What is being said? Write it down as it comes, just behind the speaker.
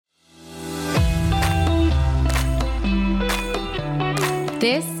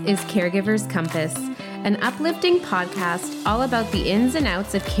This is Caregiver's Compass, an uplifting podcast all about the ins and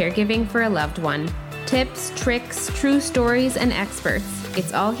outs of caregiving for a loved one. Tips, tricks, true stories, and experts.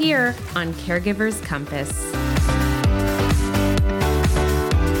 It's all here on Caregiver's Compass.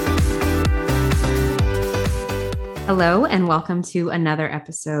 Hello, and welcome to another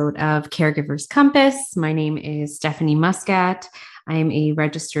episode of Caregiver's Compass. My name is Stephanie Muscat. I am a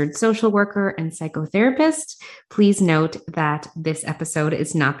registered social worker and psychotherapist. Please note that this episode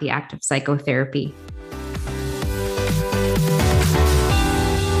is not the act of psychotherapy.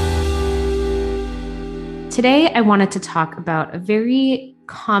 Today, I wanted to talk about a very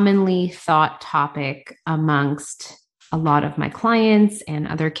commonly thought topic amongst a lot of my clients and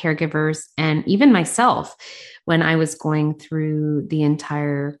other caregivers, and even myself when I was going through the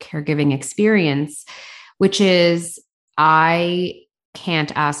entire caregiving experience, which is I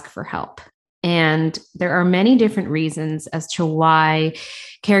can't ask for help. And there are many different reasons as to why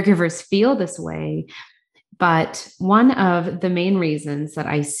caregivers feel this way. But one of the main reasons that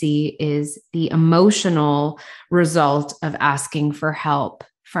I see is the emotional result of asking for help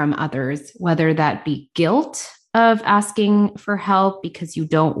from others, whether that be guilt of asking for help because you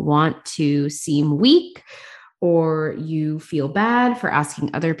don't want to seem weak, or you feel bad for asking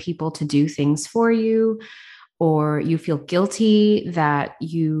other people to do things for you, or you feel guilty that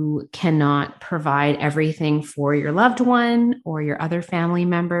you cannot provide everything for your loved one or your other family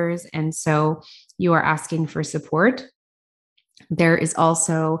members. And so you are asking for support. There is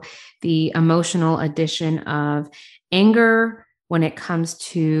also the emotional addition of anger when it comes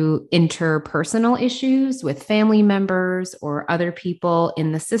to interpersonal issues with family members or other people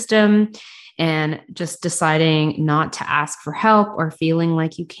in the system, and just deciding not to ask for help or feeling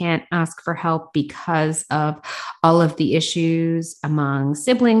like you can't ask for help because of all of the issues among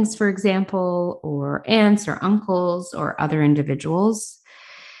siblings, for example, or aunts or uncles or other individuals.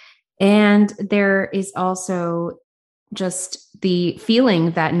 And there is also just the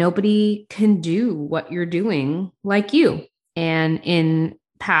feeling that nobody can do what you're doing like you. And in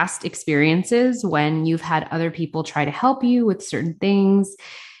past experiences, when you've had other people try to help you with certain things,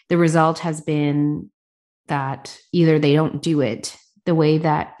 the result has been that either they don't do it the way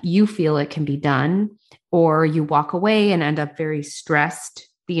that you feel it can be done, or you walk away and end up very stressed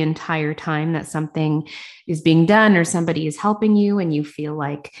the entire time that something is being done or somebody is helping you, and you feel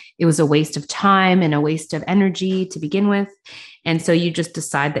like it was a waste of time and a waste of energy to begin with. And so you just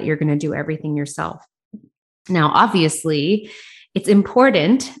decide that you're going to do everything yourself. Now, obviously, it's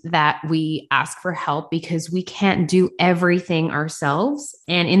important that we ask for help because we can't do everything ourselves.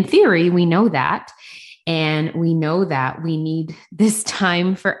 And in theory, we know that. And we know that we need this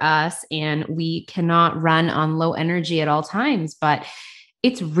time for us and we cannot run on low energy at all times. But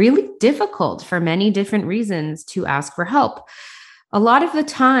it's really difficult for many different reasons to ask for help. A lot of the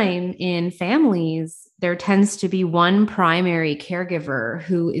time in families, there tends to be one primary caregiver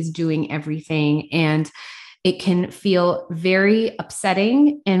who is doing everything, and it can feel very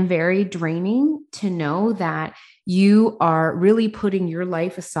upsetting and very draining to know that you are really putting your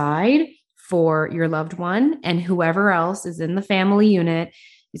life aside for your loved one, and whoever else is in the family unit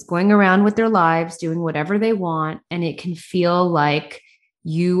is going around with their lives, doing whatever they want. And it can feel like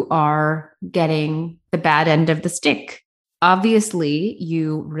you are getting the bad end of the stick. Obviously,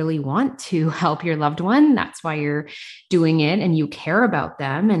 you really want to help your loved one. That's why you're doing it, and you care about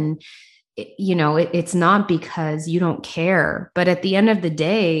them. And it's not because you don't care, but at the end of the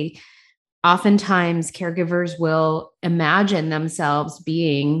day, oftentimes caregivers will imagine themselves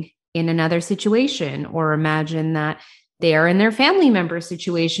being in another situation, or imagine that they are in their family member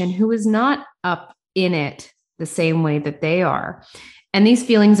situation who is not up in it the same way that they are. And these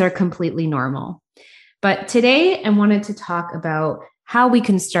feelings are completely normal. But today I wanted to talk about how we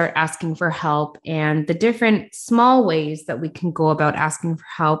can start asking for help and the different small ways that we can go about asking for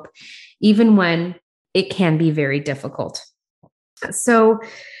help, even when it can be very difficult. So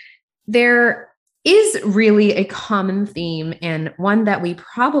there is really a common theme, and one that we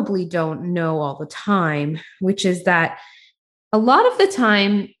probably don't know all the time, which is that a lot of the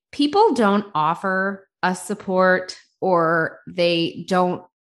time people don't offer us support, or they don't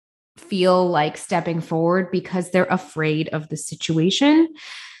feel like stepping forward because they're afraid of the situation.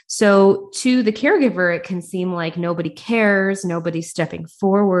 So to the caregiver, it can seem like nobody cares, nobody's stepping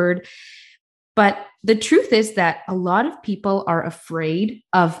forward. But the truth is that a lot of people are afraid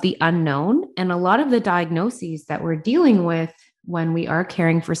of the unknown, and a lot of the diagnoses that we're dealing with when we are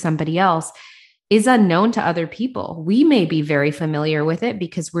caring for somebody else is unknown to other people. We may be very familiar with it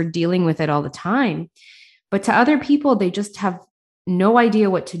because we're dealing with it all the time, but to other people, they just have no idea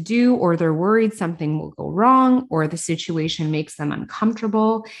what to do, or they're worried something will go wrong, or the situation makes them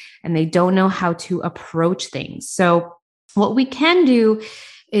uncomfortable and they don't know how to approach things. So, what we can do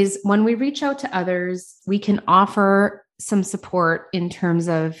is when we reach out to others, we can offer some support in terms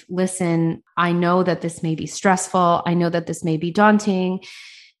of, listen, I know that this may be stressful. I know that this may be daunting.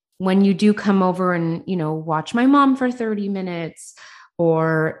 When you do come over and, watch my mom for 30 minutes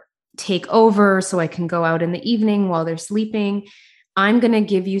or take over so I can go out in the evening while they're sleeping, I'm going to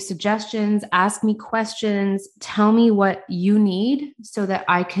give you suggestions, ask me questions, tell me what you need so that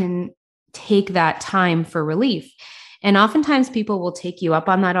I can take that time for relief. And oftentimes people will take you up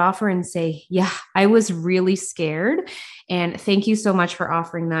on that offer and say, yeah, I was really scared. And thank you so much for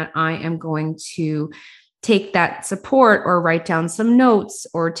offering that. I am going to take that support or write down some notes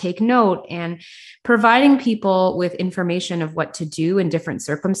or take note. And providing people with information of what to do in different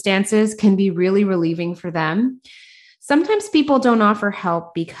circumstances can be really relieving for them. Sometimes people don't offer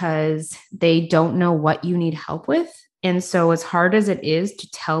help because they don't know what you need help with. And so as hard as it is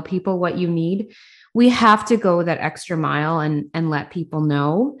to tell people what you need, we have to go that extra mile and let people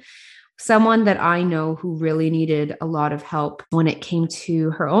know. Someone that I know who really needed a lot of help when it came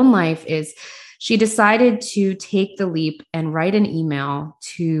to her own life is she decided to take the leap and write an email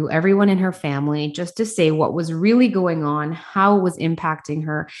to everyone in her family just to say what was really going on, how it was impacting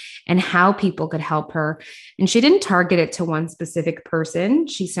her, and how people could help her. And she didn't target it to one specific person.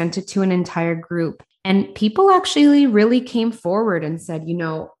 She sent it to an entire group. And people actually really came forward and said,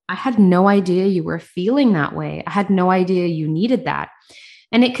 I had no idea you were feeling that way. I had no idea you needed that.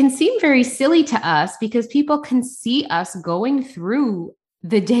 And it can seem very silly to us because people can see us going through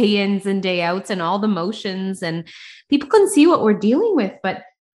the day ins and day outs and all the motions, and people can see what we're dealing with. But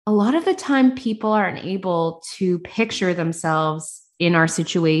a lot of the time, people are unable to picture themselves in our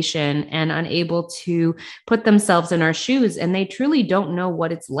situation and unable to put themselves in our shoes. And they truly don't know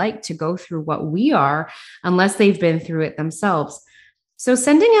what it's like to go through what we are unless they've been through it themselves. So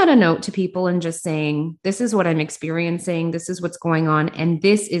sending out a note to people and just saying, this is what I'm experiencing, this is what's going on, and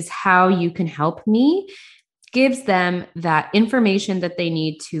this is how you can help me, gives them that information that they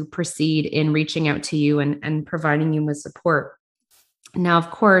need to proceed in reaching out to you and providing you with support. Now, of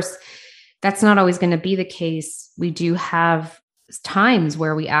course, that's not always going to be the case. We do have times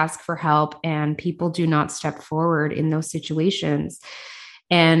where we ask for help and people do not step forward in those situations.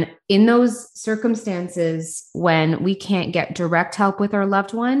 And in those circumstances, when we can't get direct help with our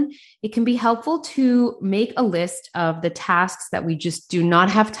loved one, it can be helpful to make a list of the tasks that we just do not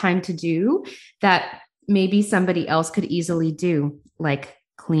have time to do that maybe somebody else could easily do, like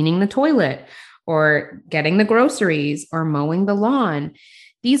cleaning the toilet or getting the groceries or mowing the lawn.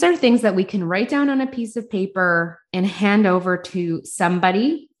 These are things that we can write down on a piece of paper and hand over to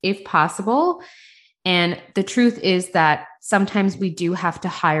somebody if possible. And the truth is that sometimes we do have to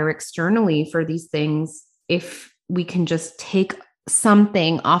hire externally for these things if we can just take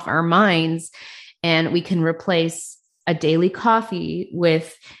something off our minds and we can replace a daily coffee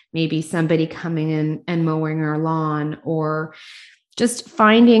with maybe somebody coming in and mowing our lawn, or just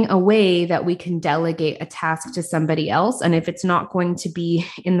finding a way that we can delegate a task to somebody else. And if it's not going to be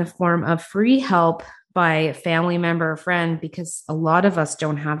in the form of free help by a family member or friend, because a lot of us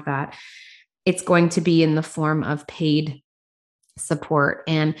don't have that, it's going to be in the form of paid support.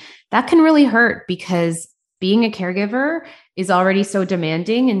 And that can really hurt because being a caregiver is already so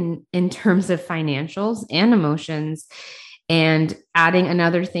demanding in terms of financials and emotions. And adding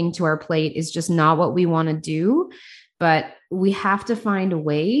another thing to our plate is just not what we want to do. But we have to find a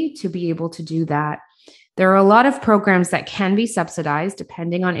way to be able to do that. There are a lot of programs that can be subsidized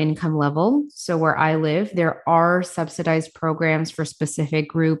depending on income level. So where I live, there are subsidized programs for specific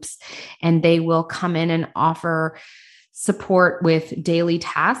groups, and they will come in and offer support with daily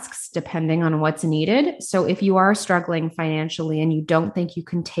tasks depending on what's needed. So if you are struggling financially and you don't think you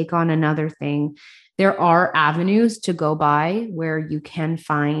can take on another thing, there are avenues to go by where you can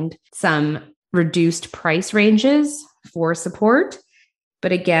find some reduced price ranges for support.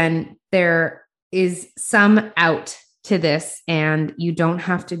 But again, there is some out to this, and you don't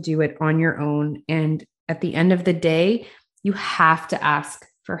have to do it on your own. And at the end of the day, you have to ask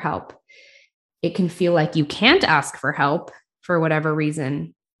for help. It can feel like you can't ask for help for whatever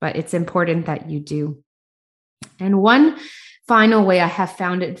reason, but it's important that you do. And one final way I have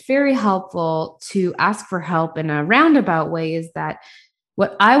found it very helpful to ask for help in a roundabout way is that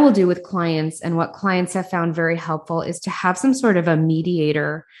what I will do with clients, and what clients have found very helpful, is to have some sort of a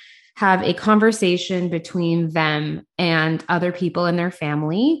mediator, have a conversation between them and other people in their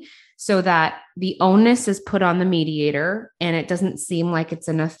family, so that the onus is put on the mediator and it doesn't seem like it's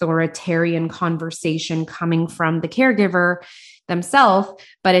an authoritarian conversation coming from the caregiver, themselves,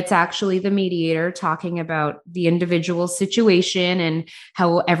 but it's actually the mediator talking about the individual situation and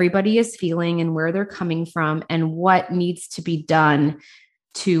how everybody is feeling and where they're coming from and what needs to be done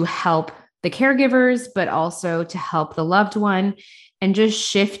to help the caregivers, but also to help the loved one, and just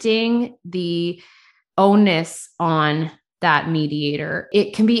shifting the onus on that mediator.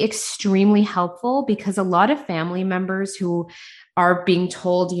 It can be extremely helpful because a lot of family members who are being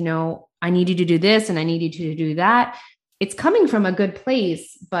told, I need you to do this and I need you to do that, it's coming from a good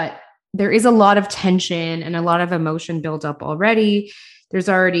place, but there is a lot of tension and a lot of emotion built up already. There's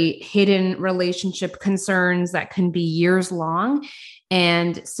already hidden relationship concerns that can be years long.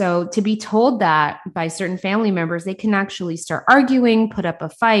 And so to be told that by certain family members, they can actually start arguing, put up a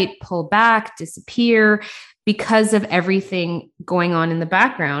fight, pull back, disappear because of everything going on in the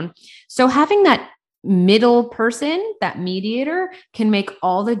background. So having that middle person, that mediator, can make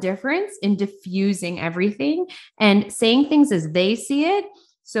all the difference in diffusing everything and saying things as they see it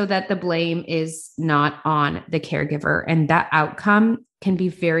so that the blame is not on the caregiver. And that outcome can be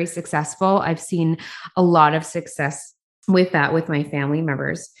very successful. I've seen a lot of success with that with my family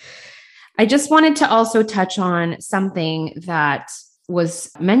members. I just wanted to also touch on something that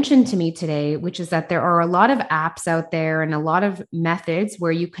was mentioned to me today, which is that there are a lot of apps out there and a lot of methods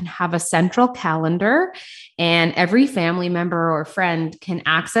where you can have a central calendar and every family member or friend can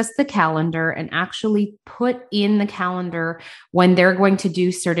access the calendar and actually put in the calendar when they're going to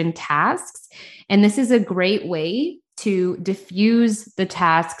do certain tasks. And this is a great way to diffuse the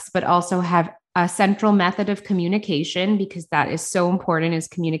tasks, but also have a central method of communication, because that is so important, is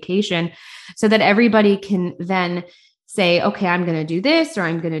communication, so that everybody can then say, okay, I'm going to do this or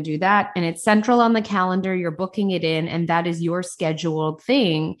I'm going to do that. And it's central on the calendar. You're booking it in and that is your scheduled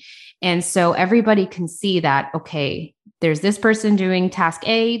thing. And so everybody can see that, okay, there's this person doing task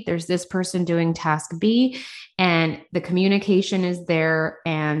A, there's this person doing task B, and the communication is there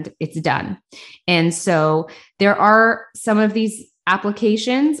and it's done. And so there are some of these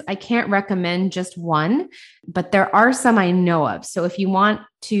applications. I can't recommend just one, but there are some I know of. So if you want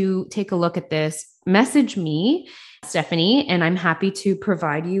to take a look at this, message me, Stephanie, and I'm happy to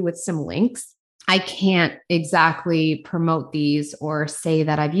provide you with some links. I can't exactly promote these or say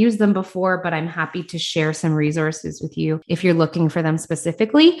that I've used them before, but I'm happy to share some resources with you if you're looking for them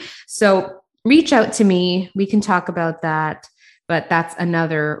specifically. So reach out to me. We can talk about that. But that's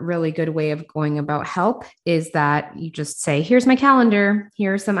another really good way of going about help, is that you just say, here's my calendar.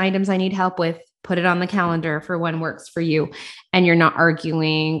 Here are some items I need help with. Put it on the calendar for when works for you. And you're not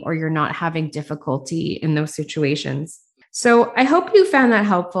arguing or you're not having difficulty in those situations. So I hope you found that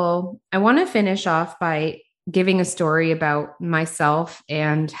helpful. I want to finish off by giving a story about myself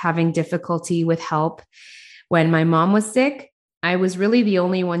and having difficulty with help. When my mom was sick, I was really the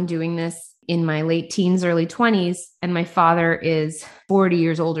only one doing this in my late teens, early 20s. And my father is 40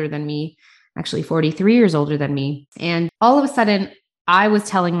 years older than me, actually 43 years older than me. And all of a sudden, I was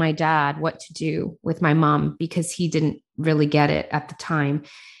telling my dad what to do with my mom because he didn't really get it at the time.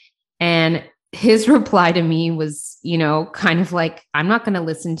 And his reply to me was, kind of like, I'm not going to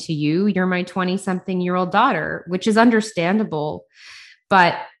listen to you. You're my 20-something-year-old daughter, which is understandable.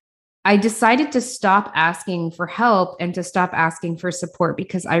 But I decided to stop asking for help and to stop asking for support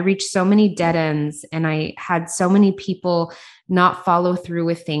because I reached so many dead ends and I had so many people not follow through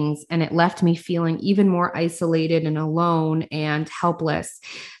with things. And it left me feeling even more isolated and alone and helpless.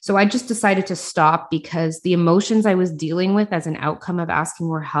 So I just decided to stop because the emotions I was dealing with as an outcome of asking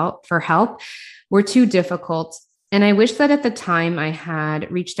for help were too difficult. And I wish that at the time I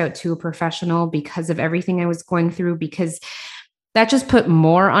had reached out to a professional because of everything I was going through, because that just put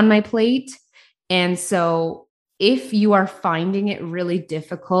more on my plate. And so if you are finding it really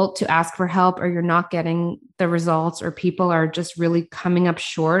difficult to ask for help, or you're not getting the results, or people are just really coming up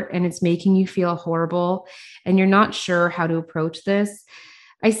short and it's making you feel horrible and you're not sure how to approach this,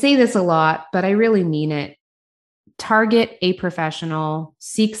 I say this a lot, but I really mean it. Target a professional,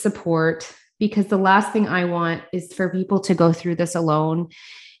 seek support, because the last thing I want is for people to go through this alone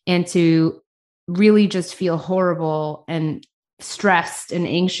and to really just feel horrible and stressed and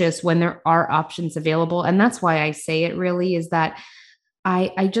anxious when there are options available. And that's why I say it, really, is that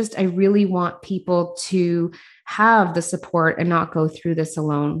I really want people to have the support and not go through this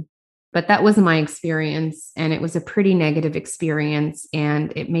alone. But that was my experience, and it was a pretty negative experience,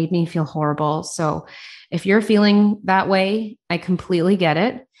 and it made me feel horrible. So if you're feeling that way, I completely get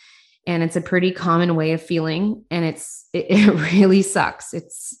it. And it's a pretty common way of feeling. And it really sucks.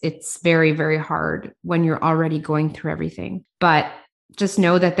 It's very, very hard when you're already going through everything. But just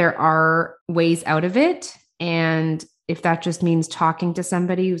know that there are ways out of it. And if that just means talking to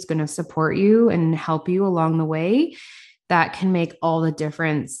somebody who's going to support you and help you along the way, that can make all the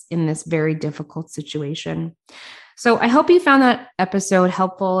difference in this very difficult situation. So I hope you found that episode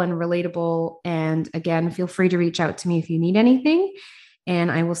helpful and relatable. And again, feel free to reach out to me if you need anything. And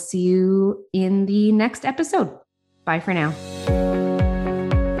I will see you in the next episode. Bye for now.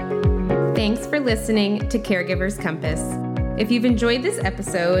 Thanks for listening to Caregiver's Compass. If you've enjoyed this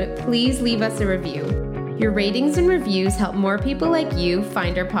episode, please leave us a review. Your ratings and reviews help more people like you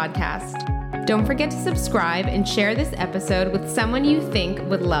find our podcast. Don't forget to subscribe and share this episode with someone you think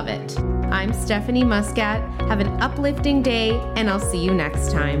would love it. I'm Stephanie Muscat. Have an uplifting day, and I'll see you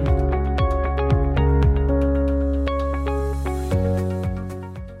next time.